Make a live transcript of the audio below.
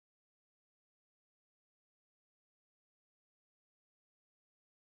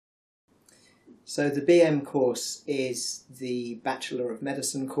So the BM course is the Bachelor of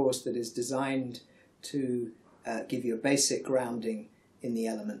Medicine course that is designed to give you a basic grounding in the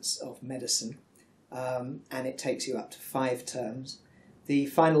elements of medicine, and it takes you up to 5 terms. The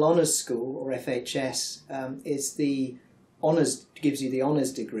Final Honours School, or FHS, is the honours, gives you the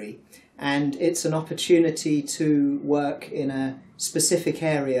honours degree, and it's an opportunity to work in a specific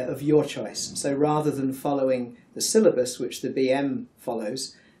area of your choice. So rather than following the syllabus, which the BM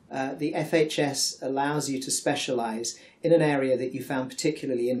follows, the FHS allows you to specialise in an area that you found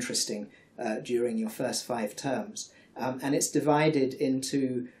particularly interesting during your first 5 terms. And it's divided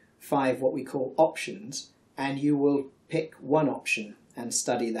into 5 what we call options, and you will pick one option and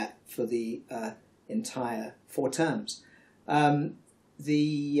study that for the entire 4 terms.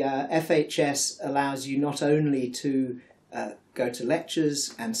 The FHS allows you not only to go to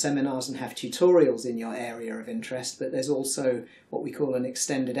lectures and seminars and have tutorials in your area of interest, but there's also what we call an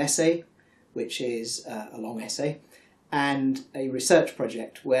extended essay, which is a long essay, and a research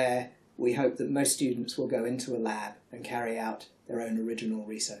project where we hope that most students will go into a lab and carry out their own original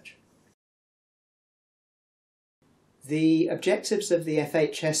research. The objectives of the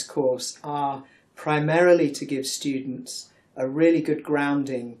FHS course are primarily to give students a really good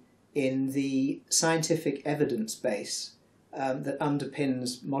grounding in the scientific evidence base that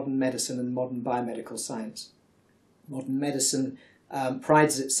underpins modern medicine and modern biomedical science. Modern medicine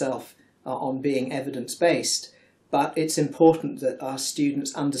prides itself on being evidence-based, but it's important that our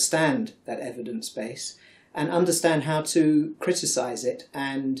students understand that evidence base and understand how to criticise it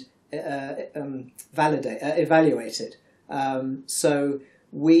and evaluate it. So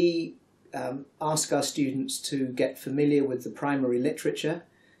we ask our students to get familiar with the primary literature,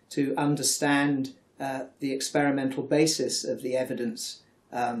 to understand the experimental basis of the evidence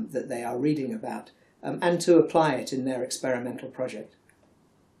that they are reading about, and to apply it in their experimental project.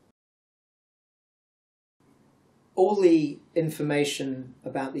 All the information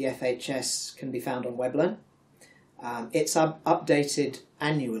about the FHS can be found on Weblearn. It's updated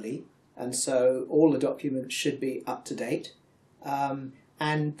annually, and so all the documents should be up to date.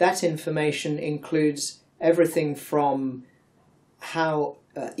 And that information includes everything from how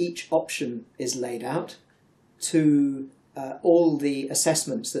each option is laid out to all the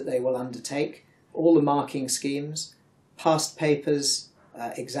assessments that they will undertake, all the marking schemes, past papers,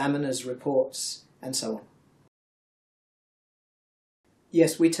 examiners' reports, and so on.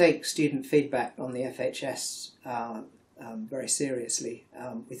 Yes, we take student feedback on the FHS very seriously.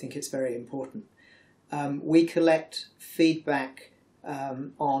 We think it's very important. We collect feedback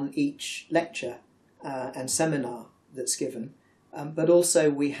on each lecture and seminar that's given, but also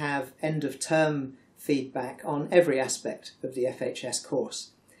we have end-of-term feedback on every aspect of the FHS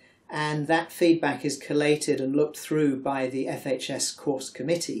course. And that feedback is collated and looked through by the FHS course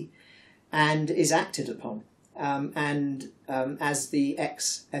committee and is acted upon. As the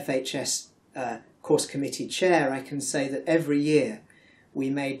ex-FHS course committee chair, I can say that every year we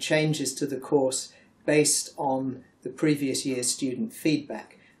made changes to the course based on the previous year's student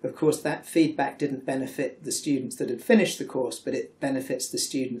feedback. Of course, that feedback didn't benefit the students that had finished the course, but it benefits the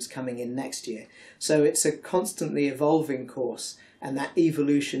students coming in next year. So it's a constantly evolving course, and that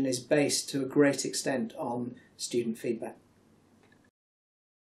evolution is based to a great extent on student feedback.